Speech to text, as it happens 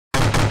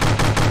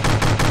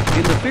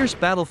In the fierce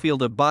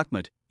battlefield of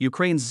Bakhmut,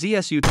 Ukraine's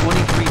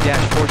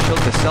ZSU-23-4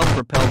 Shilka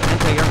self-propelled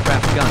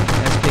anti-aircraft gun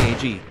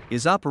 (SPAAG)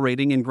 is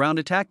operating in ground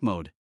attack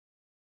mode.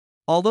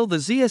 Although the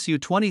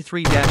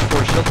ZSU-23-4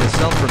 Shilka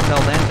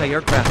self-propelled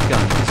anti-aircraft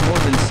gun is more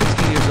than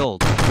 60 years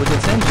old, with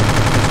its engine,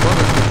 as well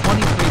as the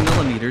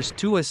 23mm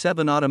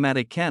 2A7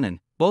 automatic cannon,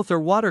 both are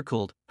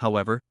water-cooled,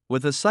 however,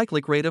 with a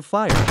cyclic rate of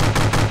fire.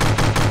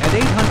 At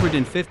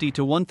 850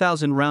 to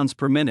 1,000 rounds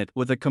per minute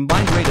with a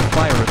combined rate of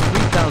fire of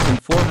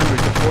 3,400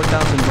 to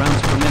 4,000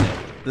 rounds per minute,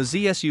 the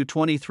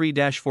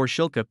ZSU-23-4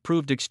 Shilka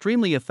proved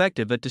extremely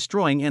effective at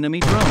destroying enemy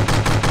drones.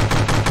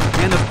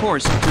 And of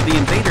course, to the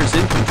invaders'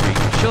 infantry,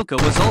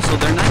 Shilka was also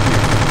their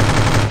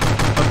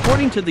nightmare.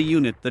 According to the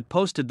unit that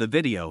posted the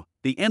video,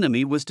 the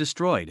enemy was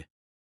destroyed.